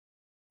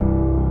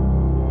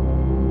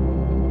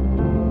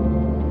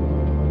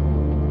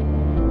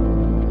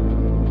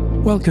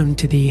Welcome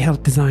to the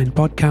Health Design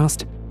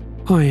Podcast.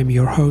 I am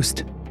your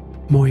host,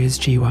 Moyes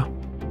Jiwa.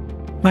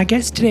 My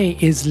guest today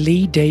is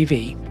Lee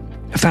Davy,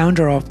 a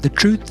founder of The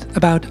Truth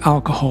About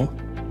Alcohol.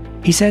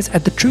 He says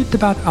at The Truth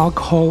About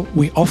Alcohol,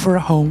 we offer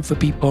a home for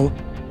people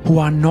who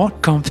are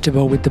not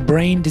comfortable with the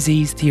brain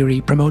disease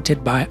theory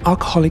promoted by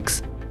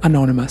Alcoholics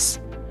Anonymous.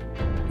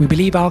 We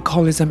believe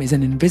alcoholism is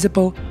an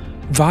invisible,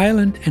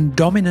 violent, and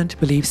dominant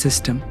belief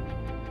system.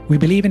 We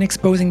believe in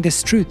exposing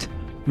this truth,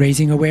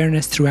 raising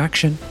awareness through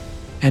action,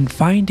 and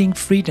finding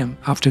freedom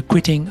after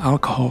quitting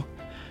alcohol.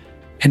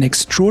 An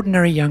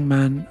extraordinary young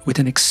man with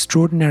an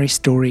extraordinary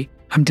story.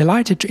 I'm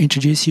delighted to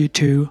introduce you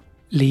to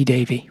Lee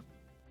Davy.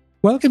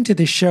 Welcome to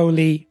the show,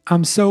 Lee.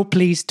 I'm so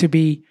pleased to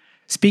be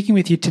speaking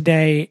with you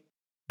today.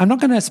 I'm not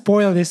going to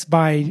spoil this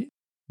by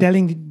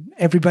telling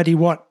everybody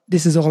what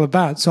this is all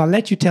about, so I'll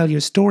let you tell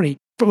your story.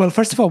 Well,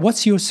 first of all,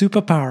 what's your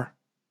superpower?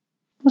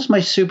 What's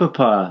my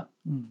superpower?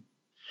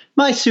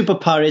 My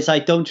superpower is I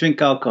don't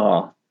drink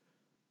alcohol.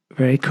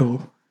 Very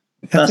cool.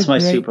 That's my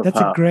superpower.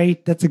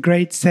 That's a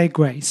great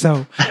segue.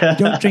 So, you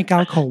don't drink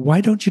alcohol. Why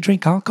don't you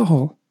drink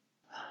alcohol?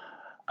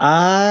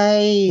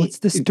 What's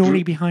the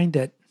story behind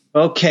it?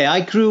 Okay, I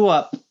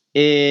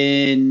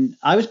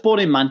was born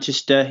in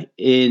Manchester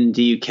in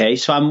the UK.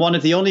 So I'm one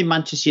of the only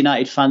Manchester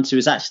United fans who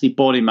was actually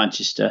born in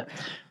Manchester.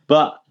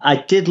 But I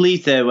did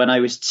leave there when I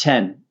was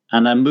 10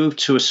 and I moved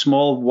to a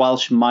small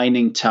Welsh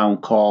mining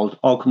town called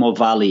Ogmore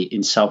Valley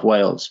in South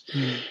Wales.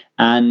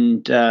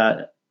 And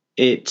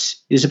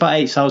there's about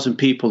 8,000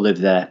 people live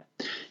there.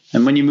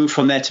 And when you move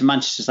from there to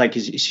Manchester,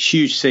 it's a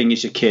huge thing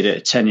as a kid,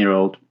 a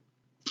 10-year-old.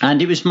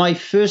 And it was my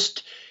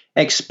first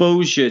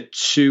exposure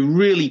to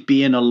really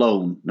being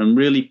alone and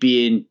really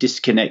being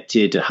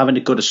disconnected, having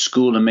to go to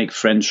school and make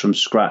friends from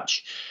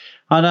scratch.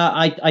 And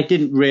I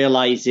didn't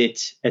realize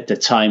it at the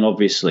time,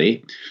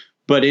 obviously.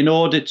 But in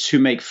order to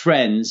make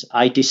friends,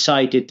 I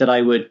decided that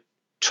I would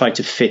try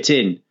to fit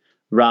in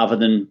rather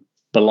than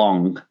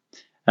belong.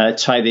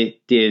 Try the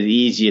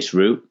easiest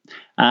route.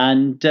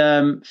 And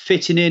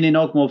fitting in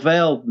Ogmore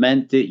Vale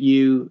meant that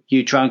you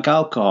drank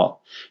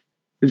alcohol.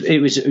 It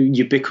was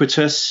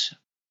ubiquitous.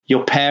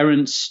 Your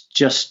parents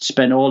just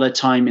spent all their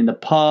time in the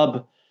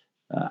pub.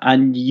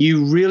 And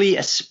you really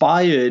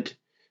aspired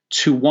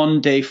to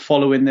one day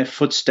follow in their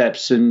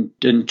footsteps and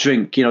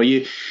drink. You know,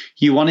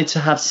 you wanted to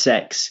have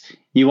sex.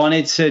 You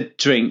wanted to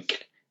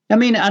drink. I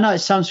mean, I know it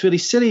sounds really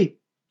silly.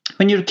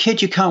 When you're a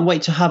kid, you can't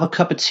wait to have a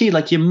cup of tea,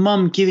 like your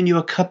mum giving you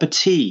a cup of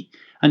tea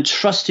and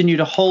trusting you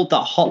to hold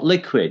that hot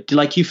liquid.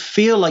 Like you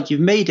feel like you've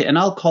made it. And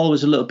alcohol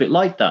was a little bit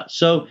like that.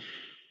 So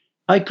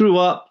I grew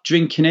up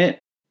drinking it.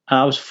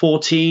 I was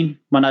 14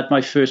 when I had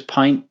my first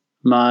pint.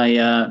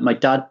 My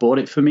dad bought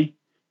it for me.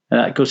 And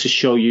that goes to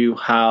show you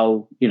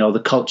how,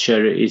 the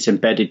culture is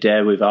embedded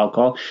there with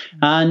alcohol.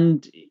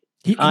 And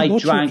he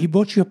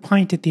bought you a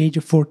pint at the age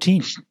of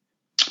 14.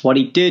 What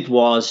he did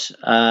was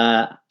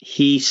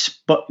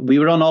we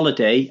were on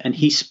holiday and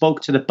he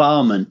spoke to the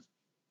barman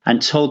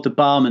and told the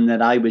barman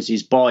that I was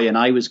his boy and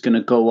I was going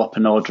to go up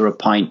and order a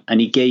pint. And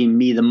he gave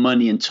me the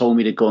money and told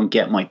me to go and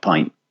get my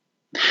pint.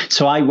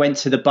 So I went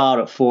to the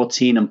bar at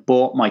 14 and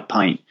bought my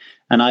pint.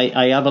 And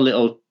I have a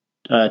little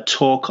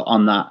talk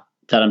on that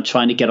I'm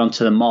trying to get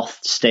onto the Moth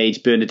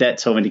stage. Bernadette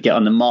told me to get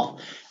on the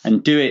Moth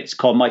and do it. It's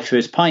called My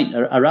First Pint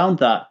around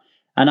that.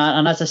 And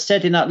as I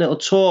said in that little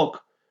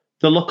talk,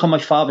 the look on my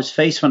father's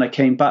face when I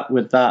came back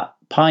with that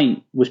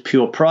pint was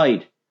pure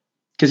pride.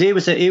 Because he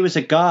was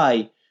a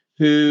guy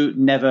who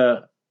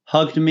never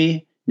hugged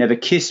me, never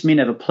kissed me,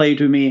 never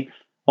played with me,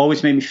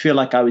 always made me feel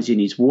like I was in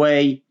his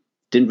way,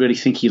 didn't really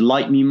think he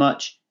liked me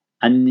much.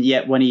 And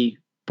yet when he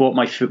bought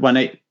when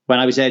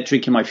I was there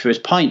drinking my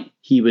first pint,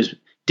 he was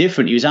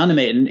different. He was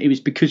animated, and it was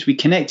because we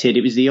connected.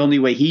 It was the only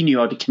way he knew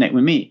how to connect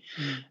with me.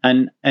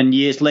 And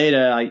years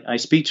later, I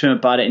speak to him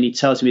about it, and he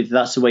tells me that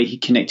that's the way he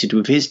connected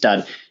with his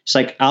dad. It's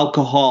like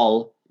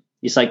alcohol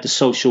is like the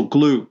social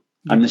glue,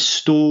 and the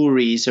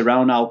stories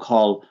around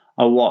alcohol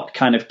are what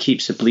kind of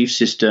keeps the belief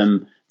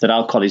system that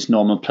alcohol is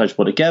normal and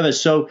pleasurable together.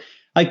 So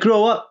I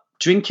grew up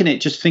drinking it,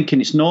 just thinking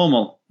it's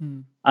normal.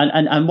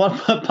 And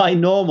what by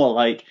normal,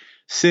 like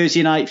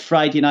Thursday night,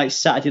 Friday night,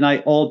 Saturday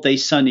night, all day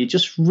Sunday,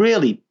 just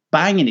really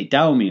banging it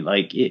down me,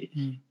 like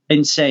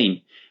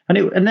insane.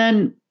 And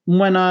then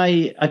when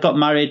I got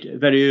married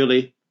very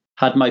early,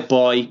 had my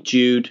boy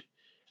Jude,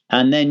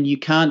 and then you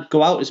can't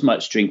go out as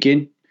much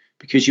drinking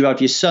because you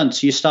have your son,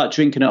 so you start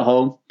drinking at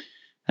home,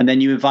 and then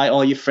you invite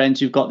all your friends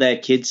who've got their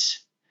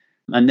kids,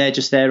 and they're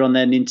just there on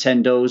their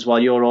Nintendos while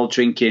you're all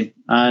drinking.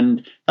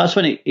 And that's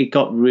when it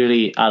got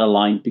really out of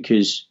line,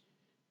 because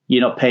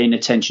you're not paying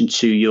attention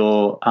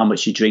to how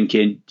much you're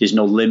drinking. There's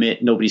no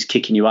limit. Nobody's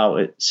kicking you out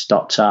at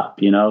stop tap,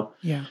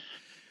 Yeah.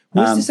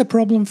 Was this a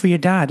problem for your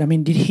dad? I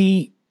mean,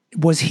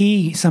 was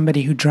he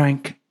somebody who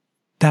drank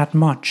that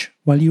much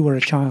while you were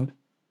a child?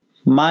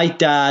 My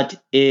dad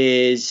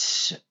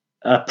is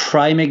a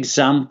prime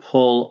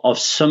example of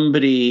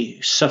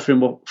somebody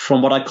suffering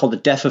from what I call the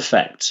death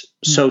effect.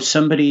 So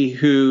somebody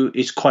who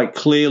is quite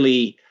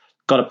clearly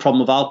got a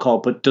problem with alcohol,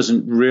 but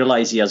doesn't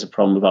realize he has a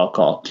problem with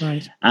alcohol.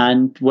 Right.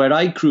 And where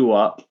I grew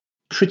up,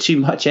 pretty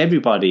much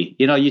everybody.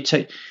 You know,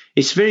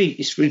 it's very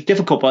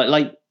difficult, but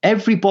like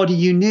everybody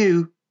you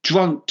knew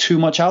drunk too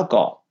much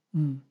alcohol.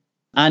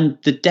 And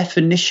the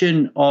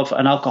definition of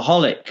an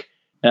alcoholic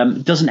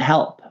doesn't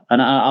help.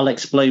 And I'll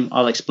explain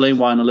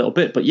why in a little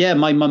bit. But yeah,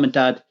 my mum and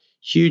dad,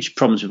 huge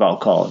problems with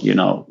alcohol, you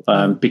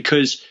know,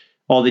 because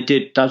all they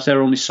did, that's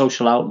their only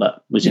social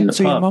outlet was in the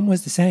so pub. Your mum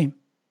was the same?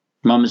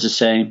 Mum was the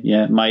same,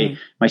 yeah.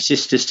 My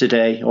sisters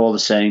today, all the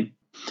same.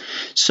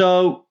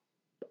 So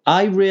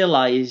I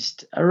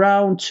realized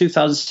around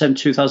 2007,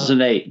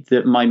 2008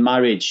 that my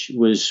marriage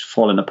was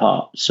falling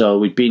apart. So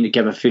we'd been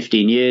together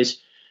 15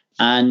 years.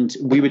 And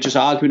we were just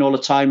arguing all the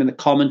time, and the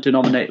common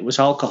denominator was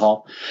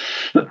alcohol.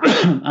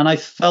 And I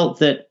felt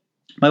that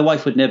my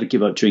wife would never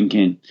give up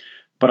drinking.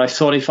 But I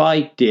thought if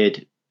I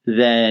did,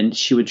 then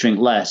she would drink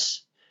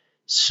less.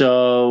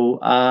 So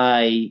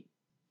I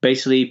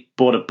basically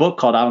bought a book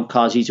called Alan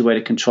Carr's Easy Way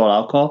to Control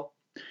Alcohol.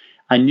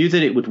 I knew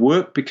that it would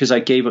work because I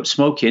gave up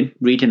smoking,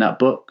 reading that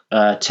book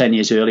 10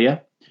 years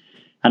earlier.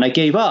 And I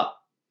gave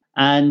up.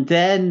 And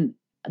then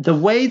the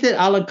way that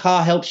Alan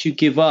Carr helps you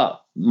give up,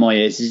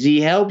 Moyes, is he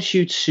helps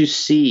you to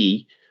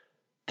see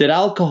that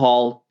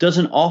alcohol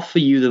doesn't offer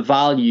you the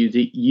value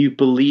that you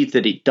believe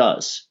that it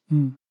does.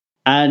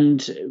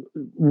 And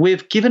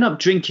with giving up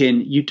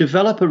drinking, you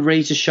develop a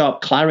razor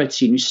sharp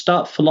clarity and you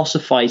start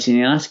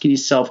philosophizing and asking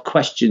yourself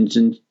questions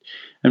and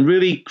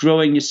really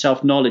growing your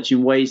self-knowledge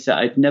in ways that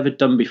I've never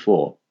done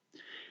before.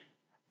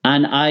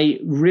 And I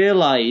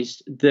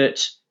realized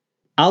that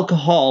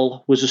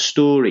alcohol was a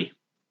story.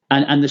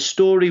 And the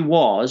story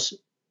was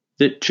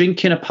that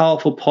drinking a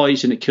powerful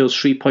poison that kills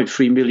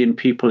 3.3 million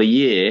people a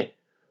year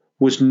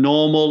was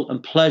normal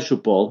and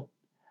pleasurable,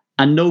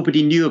 and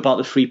nobody knew about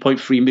the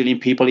 3.3 million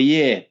people a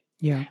year.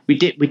 Yeah, we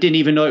didn't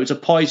even know it was a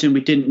poison.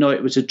 We didn't know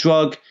it was a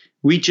drug.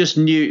 We just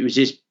knew it was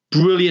this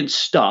brilliant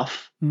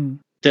stuff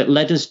that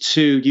led us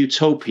to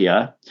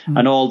utopia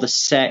and all the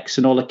sex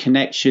and all the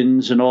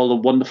connections and all the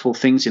wonderful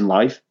things in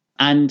life.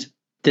 And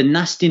the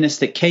nastiness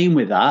that came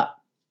with that,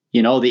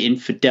 you know, the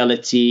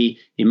infidelity,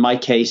 in my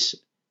case,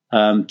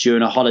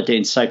 during a holiday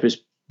in Cyprus,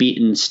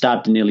 beaten,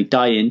 stabbed, and nearly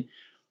dying,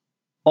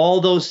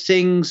 all those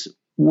things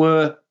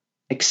were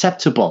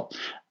acceptable.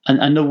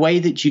 And the way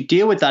that you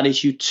deal with that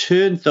is you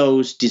turn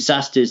those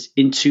disasters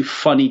into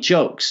funny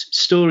jokes,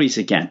 stories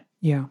again.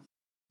 Yeah.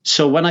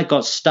 So when I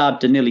got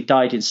stabbed and nearly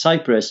died in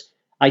Cyprus,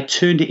 I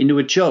turned it into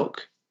a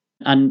joke.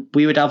 And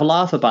we would have a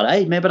laugh about it.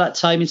 Hey, remember that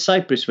time in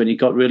Cyprus when you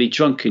got really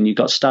drunk and you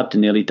got stabbed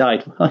and nearly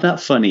died? Wasn't that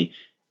funny?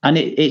 And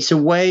it's a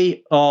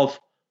way of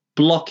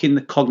blocking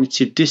the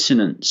cognitive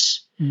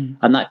dissonance.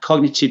 And that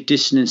cognitive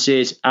dissonance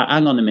is,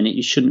 hang on a minute,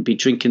 you shouldn't be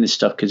drinking this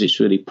stuff because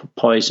it's really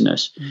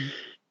poisonous.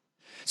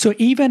 So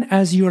even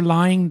as you're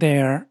lying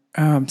there,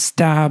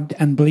 stabbed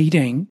and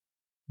bleeding,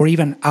 or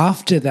even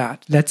after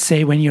that, let's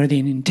say when you're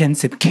in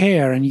intensive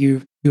care and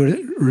you're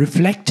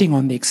reflecting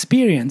on the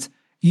experience,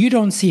 you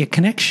don't see a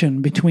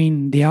connection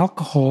between the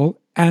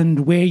alcohol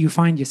and where you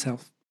find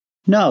yourself.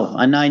 No,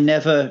 and I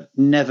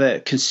never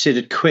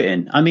considered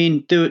quitting. I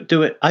mean, do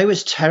it. I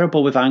was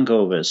terrible with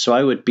hangovers, so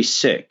I would be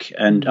sick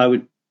and I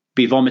would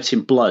be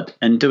vomiting blood.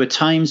 And there were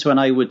times when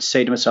I would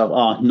say to myself,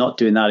 "Oh, I'm not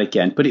doing that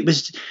again." But it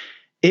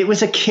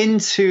was akin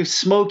to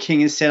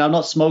smoking and saying, "I'm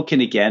not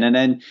smoking again," and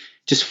then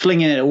just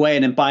flinging it away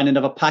and then buying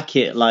another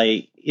packet,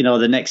 like, you know,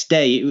 the next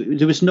day.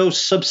 There was no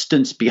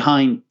substance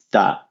behind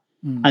that.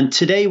 And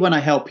today, when I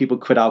help people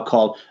quit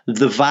alcohol,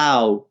 the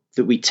vow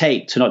that we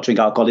take to not drink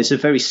alcohol is a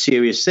very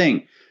serious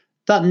thing.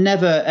 That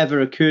never,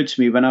 ever occurred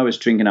to me when I was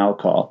drinking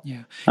alcohol.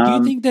 Yeah. Do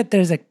you think that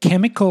there's a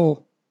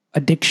chemical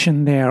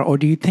addiction there, or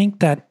do you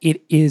think that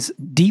it is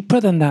deeper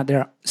than that? There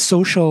are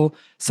social,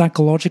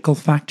 psychological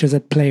factors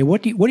at play.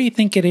 What do you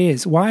think it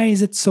is? Why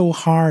is it so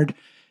hard?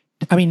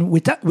 I mean,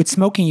 with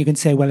smoking, you can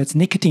say, well, it's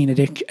nicotine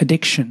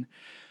addiction.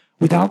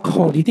 With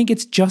alcohol, do you think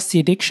it's just the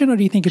addiction, or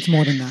do you think it's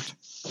more than that?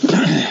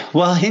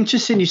 Well,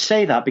 interesting you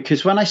say that,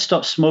 because when I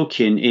stopped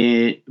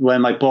smoking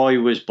when my boy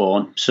was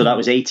born, so that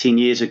was 18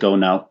 years ago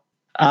now,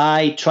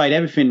 I tried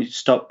everything to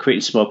stop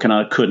quitting smoking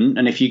and I couldn't.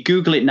 And if you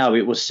Google it now,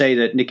 it will say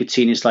that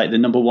nicotine is like the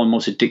number one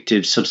most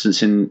addictive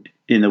substance in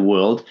the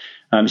world.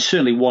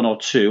 Certainly one or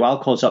two.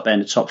 Alcohol's up there in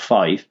the top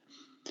 5.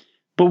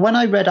 But when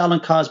I read Alan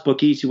Carr's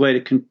book, Easy Way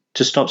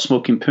to Stop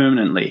Smoking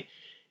Permanently,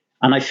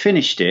 and I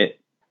finished it,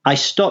 I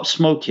stopped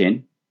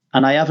smoking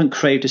and I haven't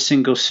craved a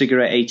single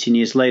cigarette 18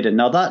 years later.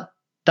 Now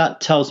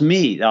that tells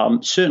me,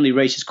 certainly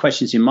raises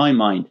questions in my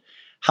mind.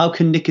 How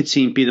can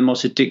nicotine be the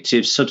most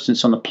addictive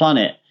substance on the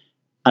planet?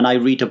 And I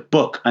read a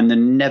book and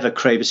then never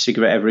crave a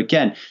cigarette ever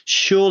again.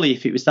 Surely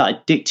if it was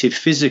that addictive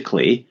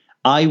physically,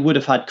 I would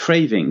have had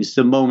cravings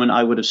the moment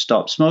I would have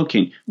stopped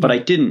smoking, but I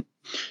didn't.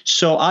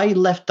 So I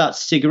left that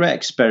cigarette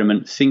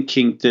experiment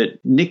thinking that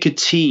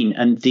nicotine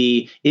and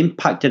the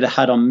impact that it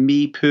had on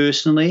me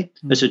personally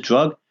as a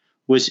drug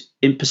was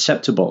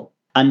imperceptible,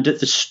 and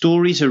that the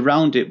stories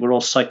around it were all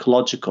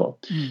psychological.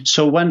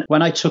 So when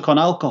I took on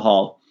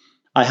alcohol,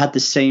 I had the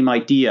same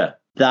idea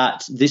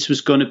that this was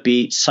going to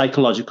be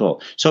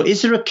psychological. So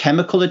is there a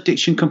chemical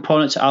addiction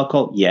component to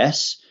alcohol?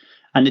 Yes.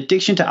 And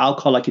addiction to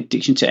alcohol, like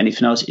addiction to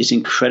anything else, is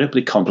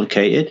incredibly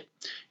complicated.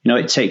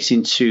 It takes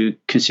into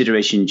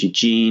consideration your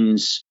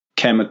genes,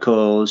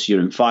 chemicals, your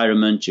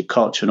environment, your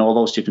culture, and all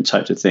those different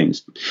types of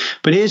things.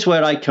 But here's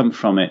where I come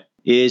from it,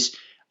 is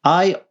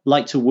I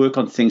like to work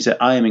on things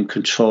that I am in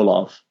control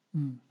of.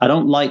 I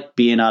don't like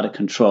being out of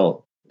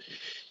control.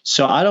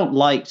 So I don't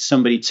like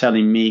somebody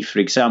telling me, for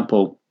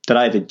example, that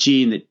I have a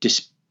gene that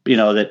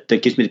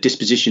that gives me the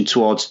disposition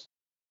towards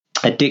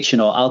addiction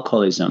or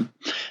alcoholism.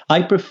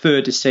 I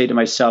prefer to say to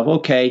myself,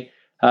 okay,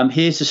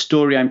 here's the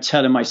story I'm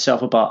telling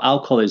myself about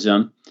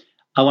alcoholism.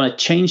 I want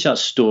to change that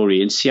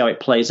story and see how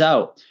it plays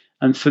out.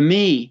 And for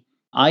me,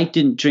 I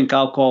didn't drink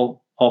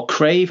alcohol or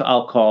crave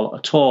alcohol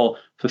at all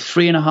for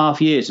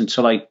 3.5 years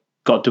until I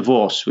got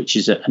divorced, which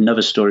is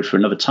another story for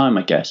another time,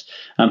 I guess.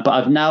 But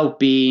I've now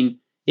been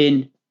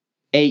in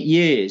 8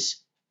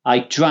 years. I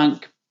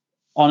drank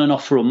on and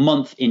off for a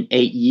month in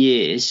 8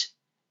 years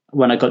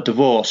when I got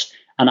divorced,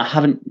 and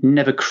I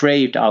never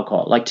craved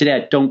alcohol. Like today,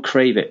 I don't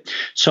crave it.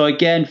 So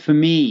again, for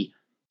me,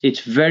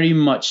 it's very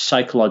much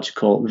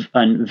psychological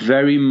and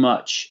very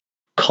much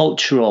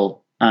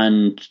cultural,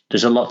 and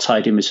there's a lot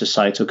tied in with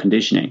societal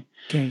conditioning.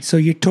 Okay, so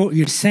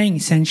you're saying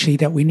essentially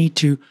that we need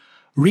to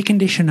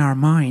recondition our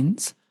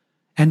minds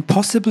and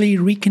possibly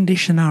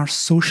recondition our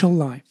social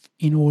life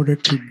in order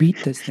to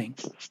beat this thing.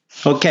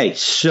 Okay,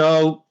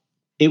 so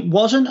it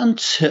wasn't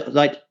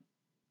until,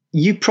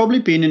 you've probably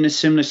been in a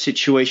similar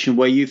situation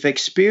where you've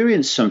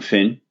experienced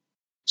something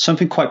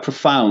quite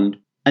profound,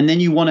 and then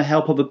you want to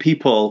help other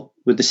people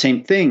with the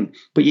same thing,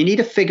 but you need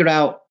to figure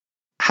out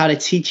how to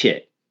teach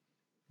it.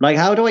 Like,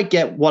 how do I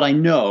get what I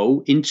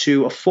know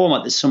into a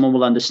format that someone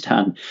will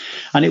understand?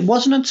 And it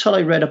wasn't until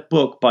I read a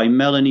book by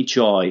Melanie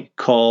Joy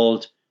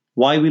called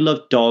Why We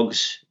Love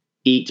Dogs,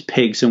 Eat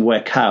Pigs, and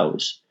Wear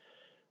Cows,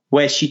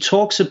 where she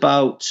talks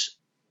about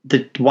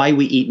why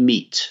we eat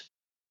meat.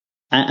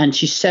 And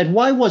she said,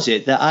 why was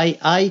it that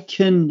I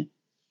can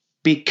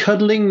be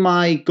cuddling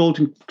my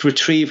golden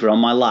retriever on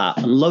my lap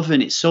and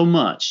loving it so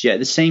much, yet at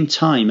the same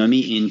time I'm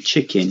eating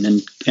chicken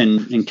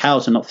and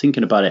cows and not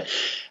thinking about it?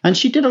 And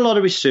she did a lot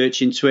of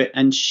research into it,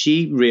 and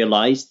she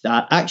realized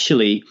that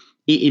actually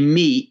eating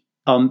meat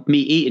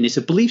eating is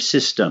a belief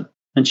system,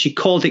 and she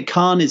called it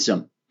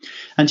carnism.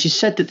 And she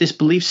said that this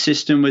belief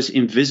system was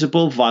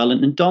invisible,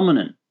 violent, and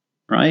dominant,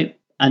 right?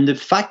 And the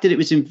fact that it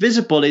was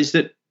invisible is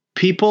that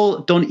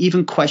people don't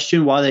even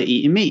question why they're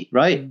eating meat,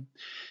 right?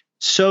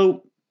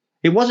 So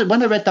it wasn't,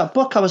 when I read that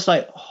book, I was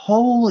like,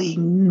 holy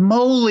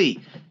moly,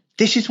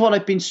 this is what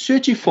I've been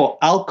searching for.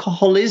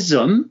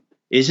 Alcoholism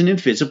is an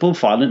invisible,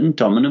 violent, and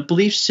dominant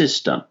belief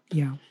system.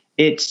 Yeah,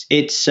 it's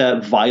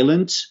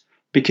violent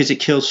because it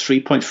kills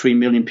 3.3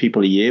 million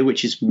people a year,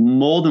 which is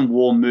more than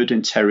war, murder,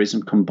 and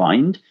terrorism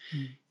combined.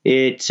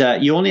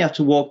 You only have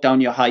to walk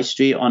down your high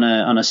street on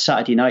a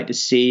Saturday night to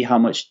see how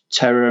much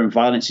terror and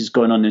violence is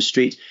going on in the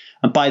streets.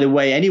 And by the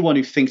way, anyone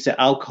who thinks that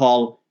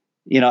alcohol,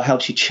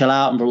 helps you chill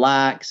out and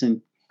relax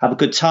and have a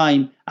good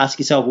time, ask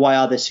yourself, why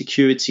are there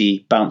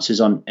security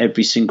bouncers on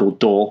every single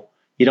door?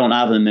 You don't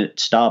have them at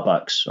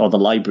Starbucks or the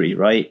library,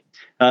 right?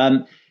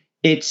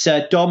 It's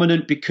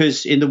dominant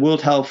because in the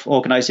World Health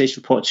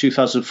Organization report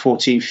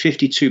 2014,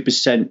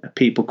 52% of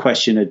people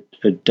question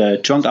had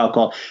drunk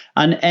alcohol,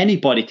 and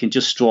anybody can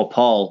just straw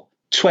poll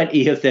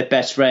 20 of their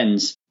best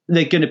friends.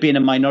 They're going to be in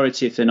a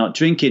minority if they're not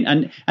drinking.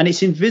 And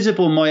it's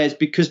invisible, Moyes,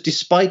 because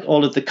despite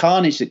all of the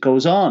carnage that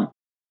goes on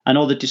and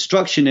all the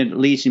destruction it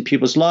leads in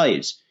people's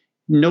lives,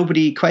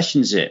 nobody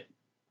questions it.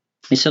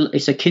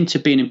 It's akin to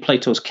being in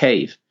Plato's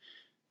cave.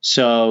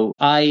 So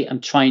I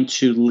am trying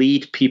to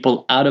lead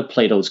people out of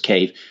Plato's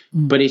cave,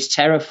 but it's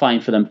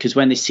terrifying for them because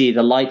when they see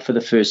the light for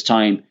the first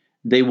time,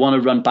 they want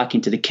to run back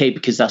into the cave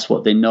because that's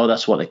what they know,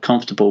 that's what they're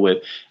comfortable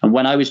with. And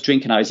when I was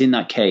drinking, I was in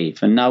that cave,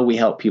 and now we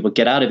help people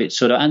get out of it.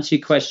 So to answer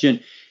your question,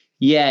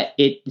 yeah,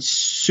 it's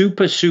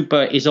super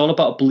is all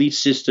about belief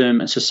system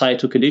and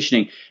societal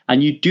conditioning.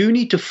 And you do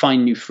need to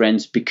find new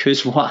friends,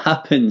 because what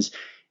happens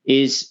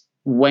is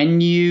when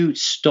you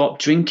stop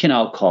drinking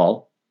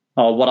alcohol,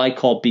 or what I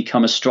call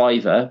become a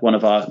striver, one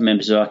of our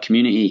members of our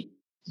community,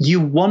 you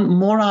want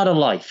more out of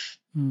life.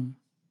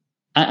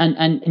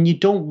 And you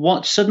don't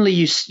want, suddenly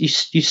you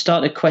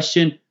start to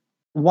question,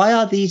 why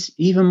are these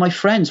even my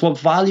friends? What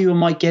value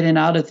am I getting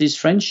out of these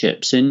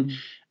friendships? And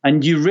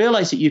you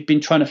realize that you've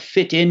been trying to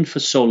fit in for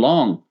so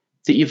long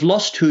that you've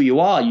lost who you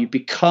are. You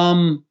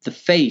become the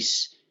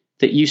face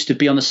that used to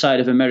be on the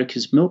side of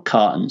America's milk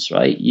cartons,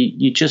 right?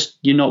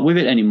 You're not with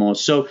it anymore.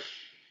 So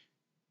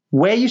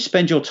where you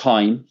spend your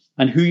time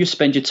and who you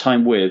spend your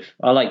time with,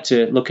 I like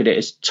to look at it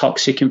as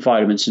toxic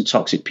environments and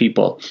toxic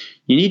people.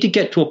 You need to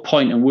get to a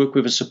point and work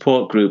with a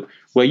support group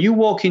where you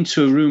walk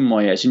into a room,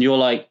 Moyes, and you're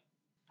like,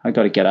 I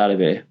got to get out of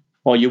here.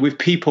 Or you're with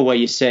people where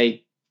you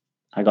say,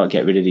 I got to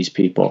get rid of these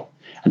people.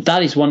 And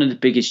that is one of the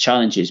biggest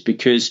challenges,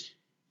 because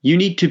you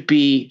need to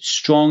be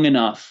strong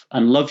enough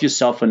and love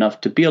yourself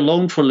enough to be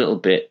alone for a little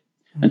bit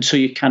until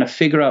you kind of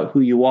figure out who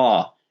you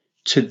are,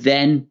 to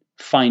then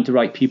find the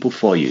right people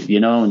for you,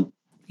 And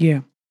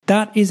yeah.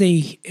 That is a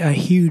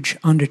huge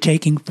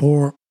undertaking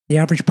for the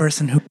average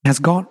person who has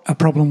got a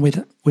problem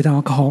with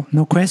alcohol,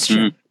 no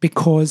question.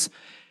 Because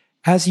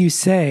as you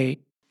say,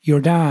 your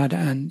dad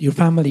and your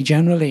family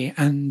generally,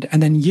 and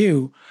then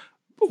you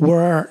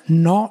were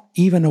not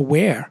even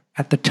aware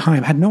at the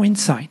time, had no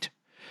insight.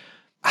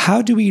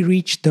 How do we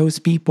reach those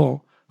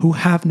people who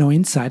have no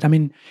insight? I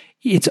mean,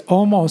 it's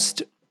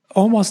almost,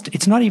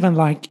 it's not even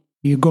like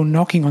you go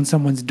knocking on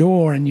someone's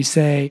door and you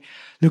say,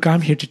 look,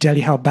 I'm here to tell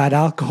you how bad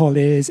alcohol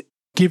is.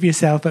 Take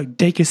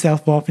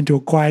yourself off into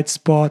a quiet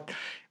spot,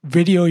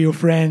 video your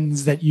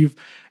friends that you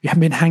have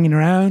been hanging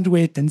around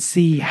with and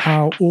see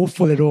how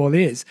awful it all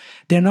is.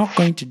 They're not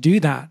going to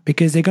do that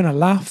because they're going to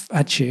laugh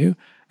at you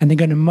and they're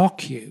going to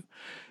mock you.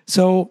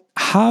 So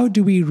how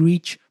do we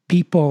reach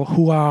people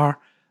who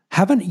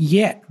haven't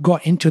yet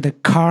got into the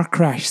car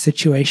crash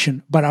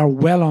situation, but are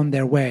well on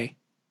their way?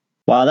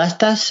 Wow,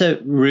 that's a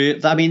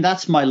real. I mean,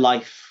 that's my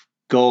life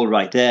goal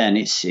right there, and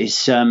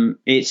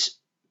it's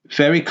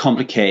very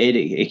complicated.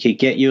 It could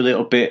get you a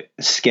little bit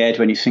scared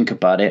when you think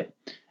about it.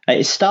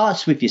 It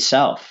starts with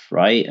yourself,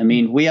 right? I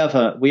mean, we have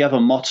a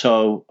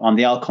motto on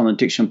the Alcohol and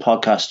Addiction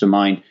podcast of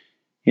mine.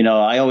 You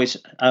know, I always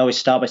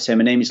start by saying,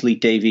 my name is Lee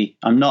Davy.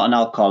 I'm not an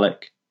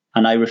alcoholic,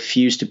 and I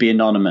refuse to be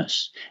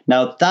anonymous.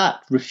 Now,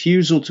 that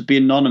refusal to be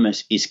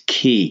anonymous is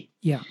key.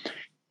 Yeah.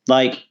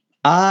 Like,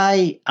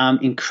 I am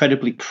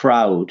incredibly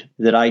proud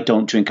that I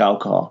don't drink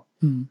alcohol.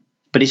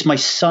 But is my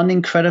son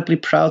incredibly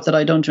proud that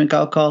I don't drink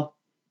alcohol?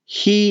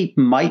 He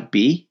might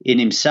be in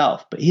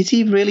himself, but is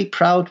he really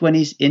proud when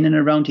he's in and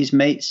around his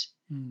mates?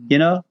 You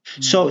know?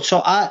 So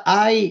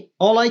I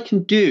all I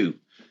can do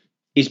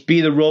is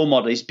be the role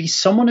model, is be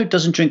someone who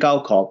doesn't drink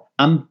alcohol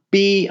and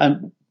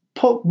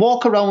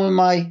walk around with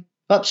my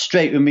up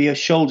straight with my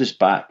shoulders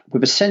back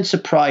with a sense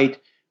of pride,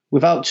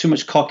 without too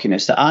much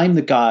cockiness, that I'm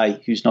the guy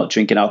who's not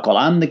drinking alcohol.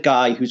 I'm the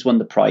guy who's won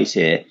the prize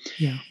here.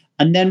 Yeah.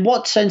 And then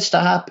what tends to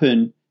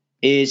happen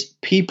is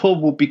people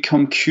will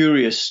become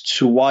curious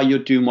to why you're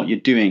doing what you're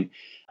doing.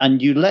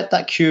 And you let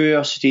that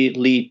curiosity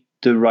lead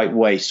the right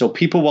way. So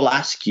people will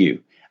ask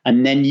you,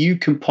 and then you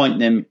can point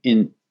them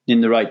in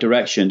the right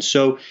direction.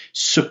 So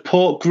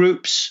support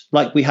groups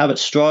like we have at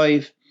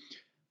Strive,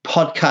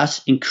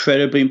 podcasts,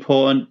 incredibly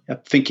important. I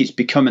think it's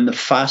becoming the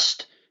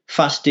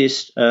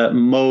fastest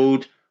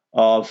mode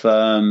of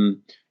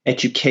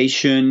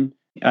education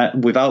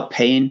without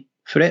paying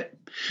for it.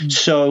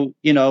 So,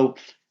 you know,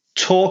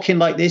 talking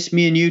like this,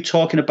 me and you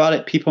talking about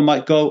it, people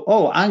might go,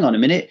 oh, hang on a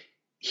minute.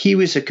 He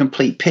was a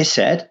complete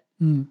pisshead,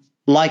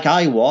 like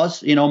I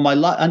was, you know, my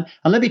life. And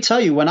let me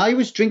tell you, when I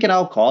was drinking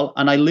alcohol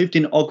and I lived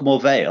in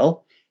Ogmore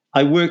Vale,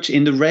 I worked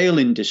in the rail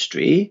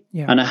industry,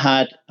 and I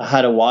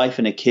had a wife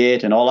and a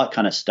kid and all that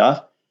kind of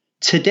stuff.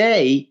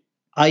 Today,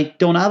 I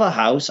don't have a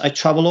house. I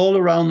travel all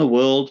around the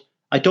world.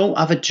 I don't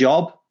have a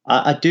job.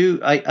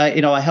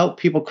 I help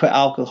people quit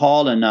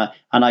alcohol, and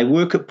I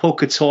work at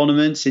poker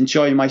tournaments,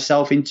 enjoying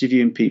myself,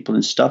 interviewing people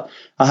and stuff.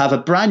 I have a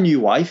brand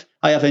new wife.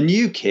 I have a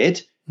new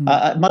kid.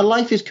 My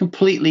life is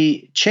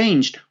completely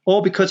changed,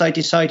 all because I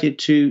decided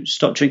to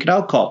stop drinking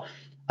alcohol.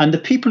 And the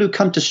people who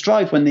come to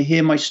Strive, when they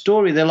hear my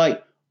story, they're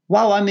like,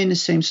 wow, I'm in the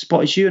same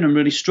spot as you and I'm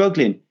really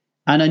struggling.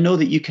 And I know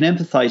that you can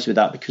empathize with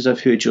that because I've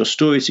heard your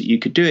stories that you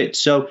could do it.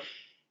 So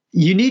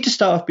you need to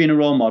start off being a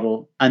role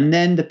model, and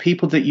then the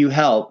people that you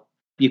help,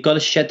 you've got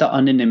to shed that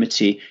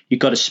anonymity. You've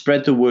got to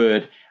spread the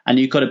word, and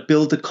you've got to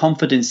build the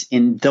confidence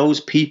in those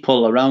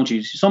people around you.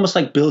 It's almost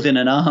like building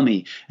an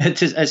army.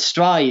 At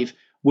Strive,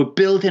 we're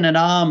building an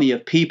army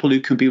of people who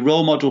can be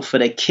role model for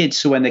their kids.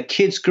 So when their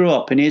kids grow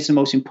up, and here's the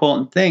most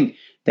important thing,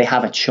 they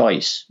have a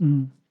choice.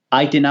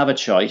 I didn't have a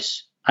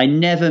choice. I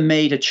never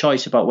made a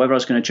choice about whether I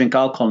was going to drink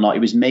alcohol or not. It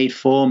was made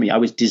for me. I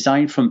was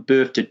designed from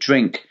birth to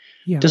drink.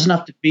 It doesn't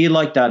have to be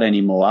like that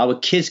anymore. Our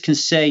kids can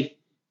say,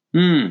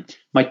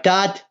 my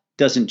dad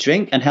doesn't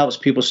drink and helps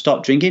people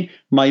stop drinking.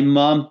 My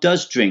mom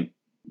does drink.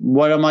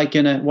 What am I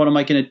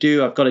gonna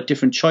do? I've got a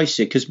different choice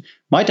here because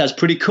my dad's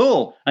pretty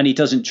cool and he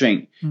doesn't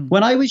drink.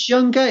 When I was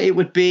younger, it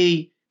would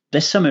be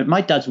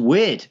my dad's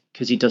weird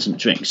because he doesn't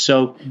drink.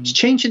 So it's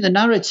changing the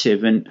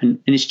narrative, and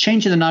it's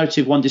changing the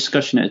narrative one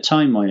discussion at a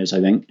time, Moyes, I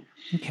think.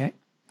 Okay.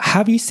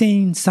 Have you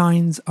seen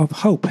signs of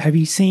hope? Have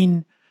you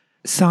seen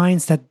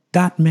signs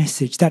that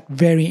message, that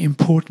very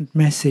important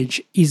message,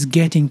 is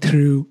getting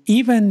through,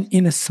 even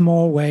in a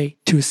small way,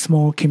 to a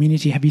small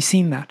community? Have you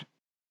seen that?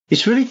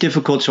 It's really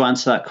difficult to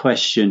answer that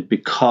question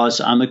because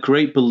I'm a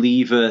great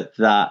believer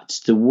that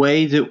the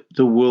way that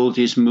the world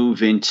is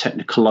moving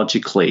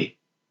technologically,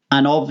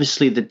 and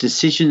obviously the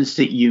decisions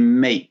that you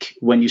make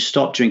when you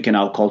stop drinking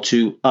alcohol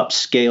to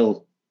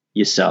upscale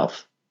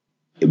yourself,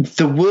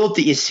 the world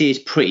that you see is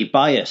pretty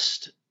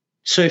biased.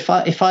 So if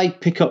I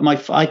pick up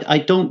I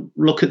don't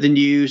look at the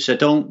news, I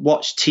don't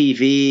watch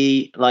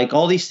TV, like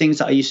all these things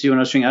that I used to do when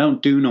I was drinking, I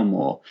don't do no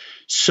more.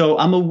 So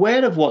I'm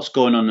aware of what's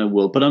going on in the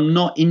world, but I'm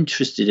not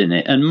interested in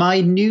it. And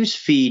my news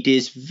feed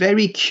is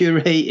very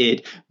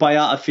curated by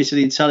artificial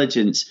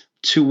intelligence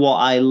to what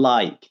I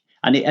like.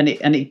 And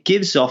it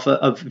gives off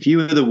a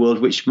view of the world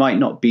which might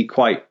not be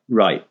quite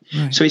right.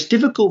 So it's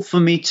difficult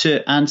for me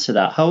to answer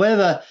that.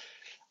 However,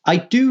 I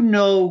do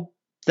know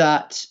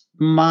that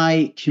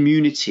my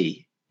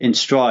community in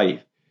Strive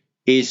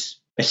is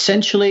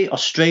essentially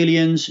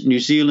Australians, New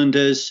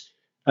Zealanders,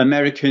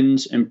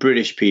 Americans, and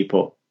British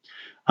people.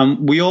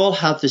 And we all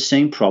have the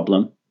same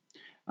problem,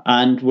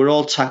 and we're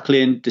all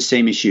tackling the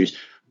same issues.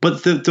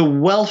 But the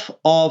wealth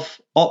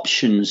of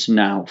options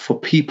now for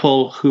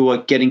people who are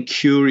getting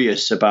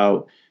curious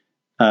about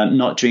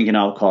not drinking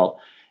alcohol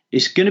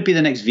is going to be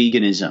the next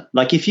veganism.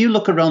 Like if you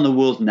look around the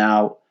world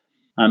now,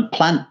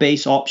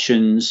 plant-based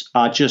options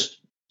are just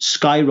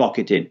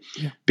skyrocketing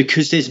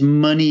because there's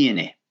money in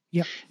it.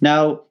 Yeah.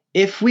 Now,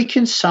 if we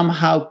can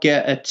somehow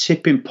get a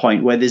tipping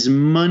point where there's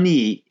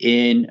money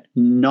in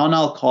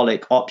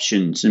non-alcoholic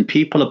options and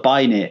people are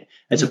buying it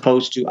as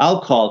opposed to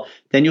alcohol,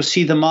 then you'll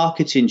see the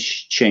marketing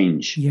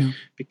change. Yeah.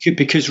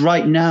 Because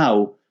right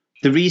now,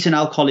 the reason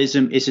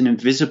alcoholism is an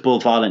invisible,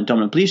 violent,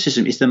 dominant belief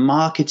system is the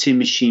marketing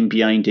machine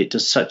behind it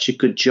does such a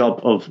good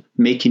job of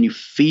making you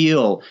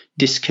feel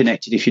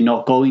disconnected if you're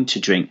not going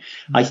to drink.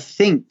 I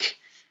think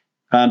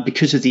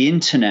because of the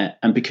internet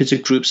and because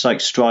of groups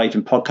like Strive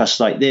and podcasts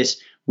like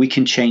this, we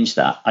can change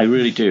that. I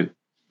really do.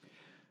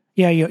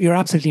 Yeah, you're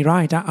absolutely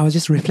right. I was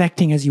just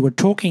reflecting as you were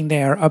talking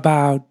there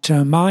about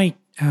my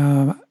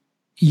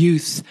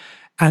youth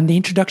and the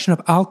introduction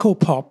of alcohol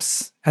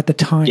pops at the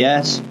time.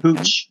 Yes,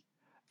 hooch.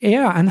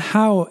 Yeah, and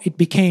how it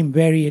became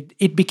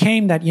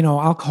that,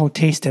 alcohol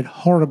tasted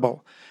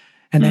horrible.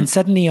 And then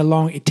suddenly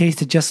it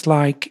tasted just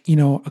like,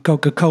 a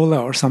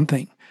Coca-Cola or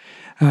something.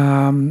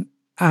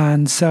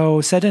 And so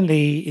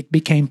suddenly it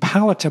became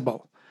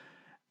palatable.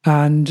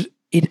 And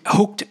it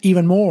hooked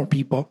even more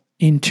people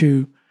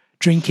into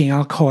drinking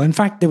alcohol. In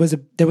fact, there was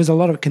a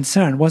lot of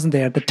concern, wasn't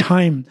there, at the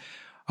time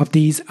of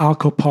these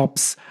alcohol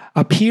pops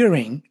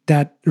appearing,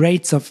 that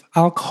rates of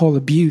alcohol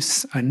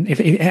abuse, and if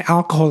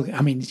alcohol,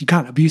 you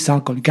can't abuse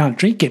alcohol, you can't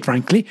drink it,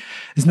 frankly.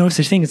 There's no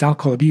such thing as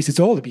alcohol abuse, it's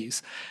all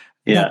abuse.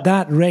 Yeah.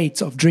 That rates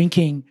of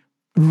drinking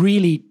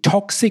really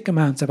toxic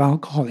amounts of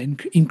alcohol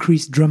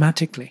increased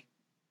dramatically.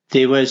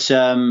 There was,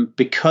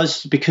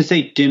 because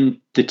they dimmed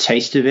the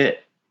taste of it,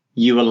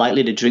 you were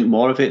likely to drink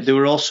more of it. They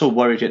were also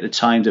worried at the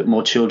time that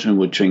more children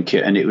would drink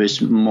it, and it was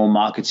more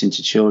marketing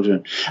to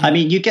children.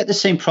 You get the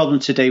same problem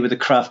today with the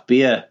craft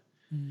beer.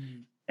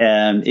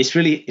 It's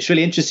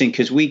really interesting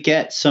because we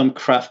get some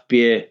craft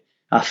beer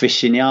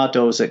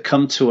aficionados that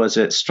come to us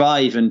at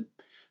Strive, and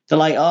they're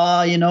like,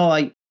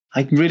 I'm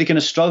really going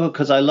to struggle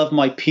because I love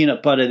my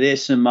peanut butter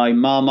this and my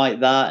Marmite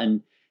that.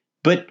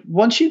 But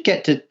once you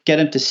get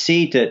them to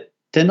see that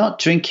they're not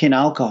drinking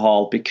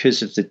alcohol because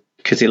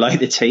they like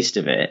the taste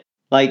of it,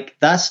 like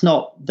that's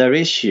not their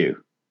issue.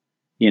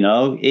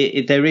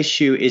 Their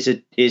issue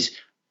is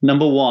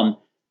number one,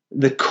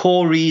 the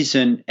core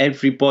reason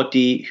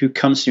everybody who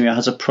comes to me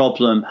has a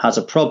problem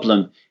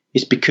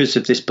is because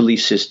of this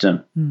belief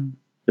system.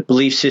 The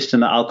belief system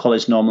that alcohol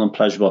is normal and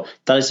pleasurable.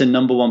 That is the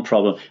number one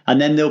problem. And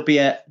then there'll be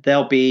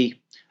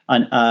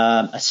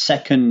a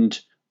second,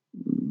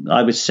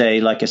 I would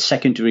say, like a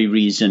secondary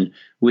reason,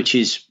 which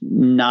is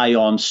nigh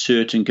on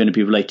certain going to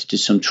be related to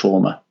some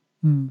trauma.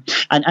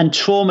 And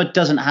trauma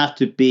doesn't have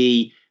to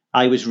be,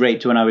 I was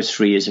raped when I was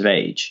 3 years of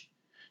age.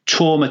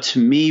 Trauma to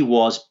me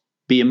was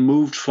being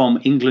moved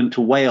from England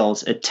to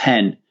Wales at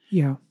 10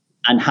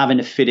 and having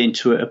to fit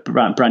into a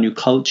brand new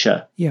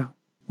culture. Yeah.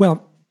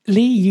 Well,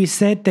 Lee, you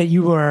said that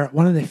you were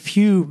one of the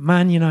few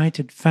Man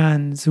United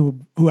fans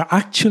who are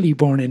actually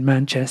born in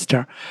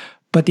Manchester.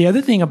 But the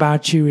other thing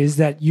about you is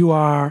that you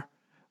are,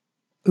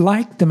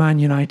 like the Man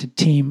United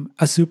team,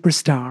 a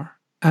superstar.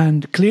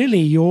 And clearly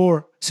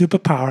your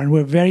superpower, and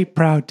we're very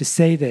proud to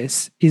say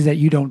this, is that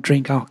you don't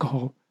drink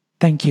alcohol.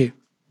 Thank you.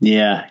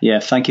 Yeah.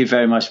 Thank you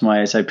very much,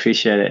 Myers. I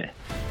appreciate it.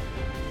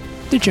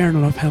 The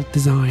Journal of Health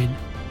Design.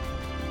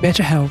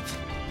 Better health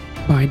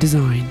by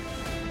design.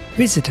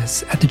 Visit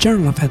us at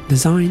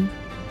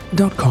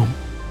thejournalofhealthdesign.com.